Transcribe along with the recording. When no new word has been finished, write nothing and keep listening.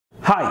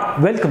Hi,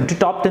 welcome to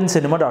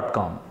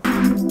top10cinema.com.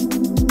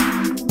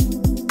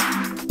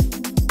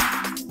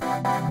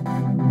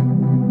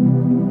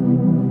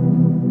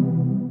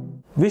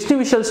 Vishnu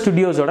Vishal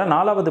ஸ்டுடியோஸோட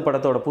 4வது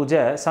படத்தோட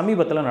பூஜை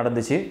சமீபத்தில்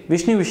நடந்துச்சு.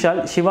 விஷ்ணு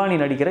விஷால் சிவானி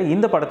நடிக்கிற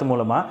இந்த படத்து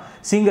மூலமா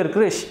சிங்கர்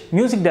கிரிஷ்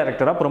மியூசிக்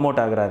டைரக்டரா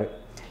ப்ரோமோட் ஆகுறாரு.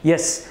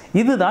 எஸ்,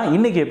 இதுதான்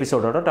இன்னைக்கு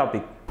எபிசோடோட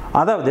டாபிக்.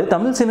 அதாவது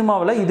தமிழ்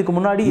சினிமாவில் இதுக்கு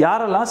முன்னாடி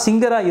யாரெல்லாம்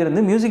சிங்கராக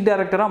இருந்து மியூசிக்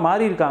டைரக்டராக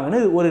மாறி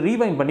இருக்காங்கன்னு ஒரு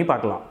ரீவைண்ட் பண்ணி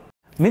பார்க்கலாம்.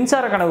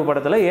 மின்சார கனவு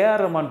படத்தில்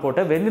ஏஆர் ரஹ்மான் போட்ட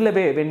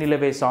வெண்ணிலவே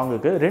வெண்ணிலவே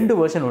சாங்குக்கு 2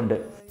 வெர்ஷன் உண்டு.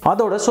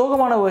 அதோட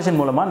சோகமான வெர்ஷன்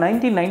மூலமாக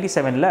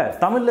 1997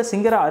 தமிழில்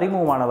சிங்கராக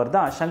அறிமுகமானவர்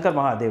தான் சங்கர்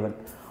மகாதேவன்.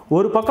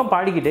 ஒரு பக்கம்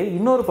பாடிக்கிட்டே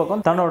இன்னொரு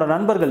பக்கம் தன்னோட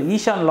நண்பர்கள்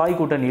ஈஷான் லாய்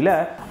கூட்டணியில்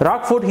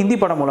ராக்ஃபோர்ட் ஹிந்தி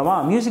படம்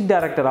மூலமாக மியூசிக்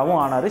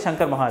டைரக்டராகவும் ஆனார்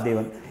சங்கர்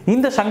மகாதேவன்.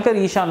 இந்த சங்கர்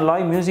ஈஷான்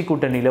லாய் மியூசிக்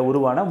கூட்டணியில்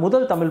உருவான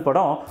முதல் தமிழ்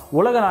படம்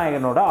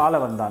உலகநாயகனோட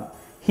ஆளவன் தான்.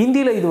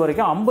 ஹிந்தியில் இது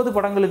வரைக்கும் 50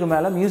 படங்களுக்கு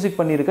மேலே மியூசிக்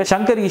பண்ணியிருக்க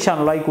சங்கர்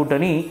ஈஷான் லாய்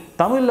கூட்டணி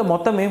தமிழில்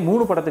மொத்தமே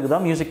 3 படத்துக்கு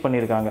தான் மியூசிக்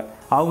பண்ணியிருக்காங்க.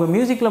 அவங்க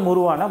மியூசிக்கில்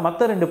உருவான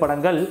மற்ற 2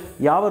 படங்கள்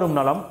யாவரும்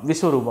நலம்,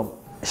 விஸ்வரூபம்.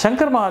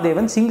 சங்கர்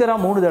மகாதேவன்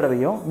சிங்கராக 3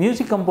 தடவையும்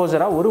மியூசிக்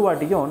கம்போசராக ஒரு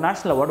வாட்டியும்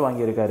நேஷனல் அவார்டு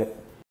வாங்கியிருக்காரு.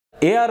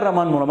 ஏஆர்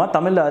ரஹ்மான் மூலமாக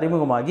தமிழில்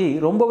அறிமுகமாகி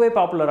ரொம்பவே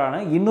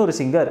பாப்புலரான இன்னொரு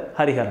சிங்கர்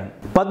ஹரிஹரன்.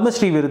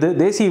 பத்மஸ்ரீ விருது,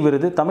 தேசிய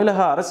விருது, தமிழக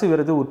அரசு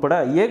விருது உட்பட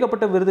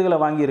ஏகப்பட்ட விருதுகளை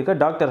வாங்கியிருக்க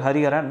டாக்டர்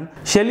ஹரிஹரன்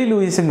ஷெல்லி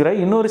லூயிஸுங்கிற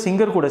இன்னொரு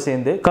சிங்கர் கூட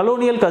சேர்ந்து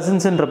கலோனியல்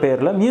கசின்ஸ்ன்ற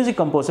பேரில் மியூசிக்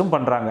கம்போஸும்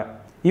பண்ணுறாங்க.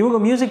 இவங்க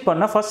மியூசிக்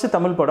பண்ண ஃபர்ஸ்ட்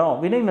தமிழ் படம்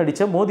வினய்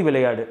நடித்த மோதி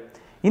விளையாடு.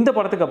 இந்த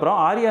படத்துக்கு அப்புறம்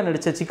ஆர்யா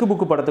நடித்த சிக்கு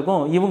புக்கு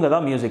படத்துக்கும் இவங்க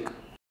தான் மியூசிக்.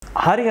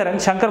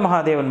 ஹரிஹரன் சங்கர்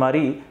மகாதேவன்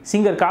மாதிரி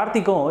சிங்கர்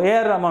கார்த்திக்கும்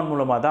ஏஆர் ரஹ்மான்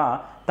மூலமாக தான்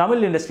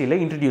தமிழ்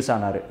இண்டஸ்ட்ரியில் இன்ட்ரடியூஸ்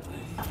ஆனார்.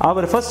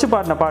 அவர் ஃபர்ஸ்ட்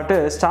பாடின பாட்டு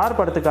ஸ்டார்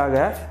படத்துக்காக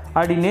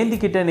அடி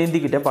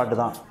நேந்திக்கிட்ட பாட்டு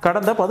தான்.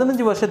 கடந்த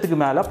 15 வருஷத்துக்கு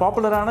மேலே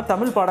பாப்புலரான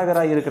தமிழ்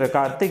பாடகராக இருக்கிற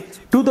கார்த்திக்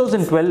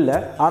 2012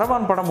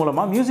 அரவான் படம்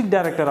மூலமாக மியூசிக்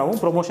டைரக்டராகவும்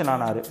ப்ரொமோஷன்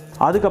ஆனார்.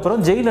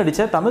 அதுக்கப்புறம் ஜெய்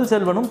நடித்த தமிழ்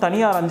செல்வனும்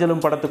தனியார்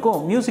அஞ்சலும் படத்துக்கும்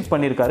மியூசிக்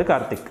பண்ணியிருக்காரு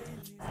Karthik.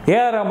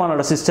 AR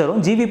ரஹ்மானோட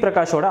சிஸ்டரும் GV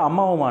பிரகாஷோட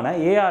அம்மாவுமான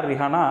AR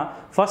Rihanna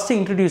first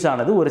introduce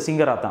ஆனது ஒரு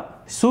சிங்கராக தான்.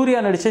 சூர்யா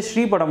நடித்த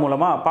ஸ்ரீ படம்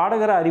மூலமாக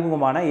பாடகராக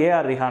அறிமுகமான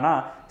ஏஆர் ரிஹானா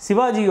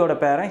சிவாஜியோட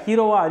பேரன்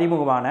ஹீரோவாக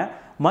அறிமுகமான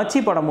மச்சி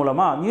படம்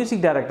மூலமாக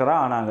மியூசிக்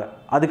டைரக்டராக ஆனாங்க.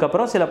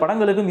 அதுக்கப்புறம் சில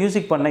படங்களுக்கு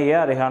மியூசிக் பண்ண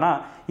ஏஆர் ரிஹானா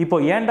இப்போ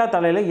ஏண்டா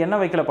தலையில்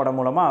எண்ணெய் வைக்கல படம்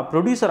மூலமாக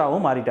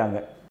ப்ரொடியூசராகவும் மாறிட்டாங்க.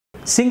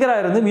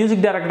 சிங்கராக இருந்து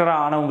மியூசிக் டைரக்டராக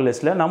ஆனவங்க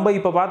லிஸ்ட்டில் நம்ம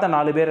இப்போ பார்த்த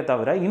 4 பேரை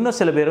தவிர இன்னும்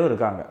சில பேரும்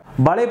இருக்காங்க.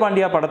 பலே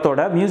பாண்டியா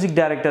படத்தோட மியூசிக்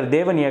டைரக்டர்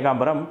தேவன்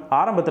ஏகாம்பரம்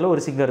ஆரம்பத்தில்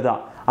ஒரு சிங்கர்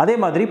தான். அதே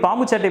மாதிரி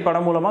பாம்புச்சட்டை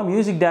படம் மூலமாக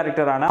மியூசிக்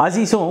டைரக்டரான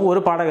அசீஸும்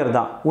ஒரு பாடகர்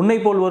தான். உன்னை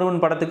போல்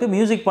ஒருவன் படத்துக்கு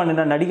மியூசிக்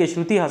பண்ணின நடிகை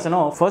ஸ்ருதி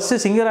ஹாசனும் ஃபர்ஸ்ட்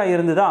சிங்கராக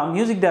இருந்து தான்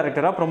மியூசிக்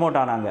டைரக்டராக ப்ரொமோட்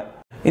ஆனாங்க.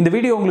 இந்த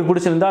வீடியோ உங்களுக்கு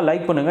பிடிச்சிருந்தா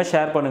லைக் பண்ணுங்கள்,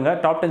 ஷேர் பண்ணுங்கள்,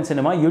 டாப் 10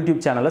 சினிமா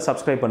யூடியூப் சேனலை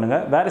சப்ஸ்கிரைப்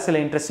பண்ணுங்கள். வேறு சில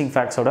இன்ட்ரெஸ்டிங்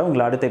ஃபேக்ட்ஸோட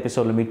உங்களை அடுத்த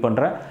எபிசோடில் மீட்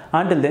பண்ணுறேன்.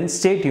 Until then,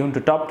 stay tuned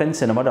to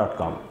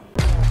top10cinema.com.